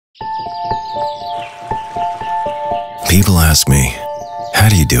People ask me, how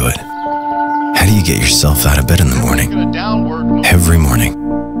do you do it? How do you get yourself out of bed in the morning? Every morning.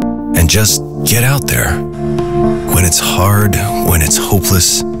 And just get out there. When it's hard, when it's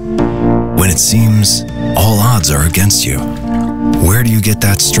hopeless, when it seems all odds are against you. Where do you get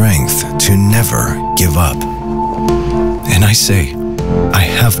that strength to never give up? And I say, I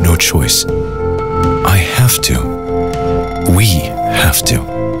have no choice. I have to. We have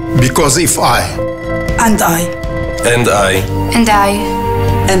to. Because if I. And I. And I. And I.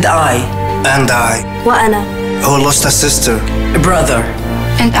 And I. And I. وأنا. Who lost a sister. A brother.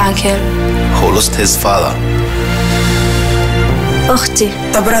 And uncle. Who lost his father. أختي.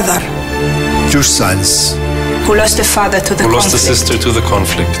 A brother. Your sons. Who lost a father to the Who conflict. lost a sister to the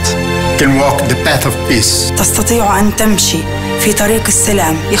conflict. Can walk the path of peace. تستطيع أن تمشي في طريق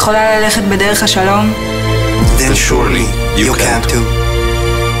السلام. יכולה ללכת בדרך השלום. Then surely you can too.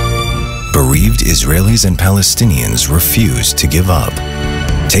 Bereaved Israelis and Palestinians refuse to give up.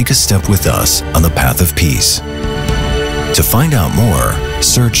 Take a step with us on the path of peace. To find out more,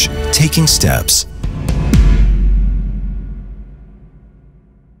 search Taking Steps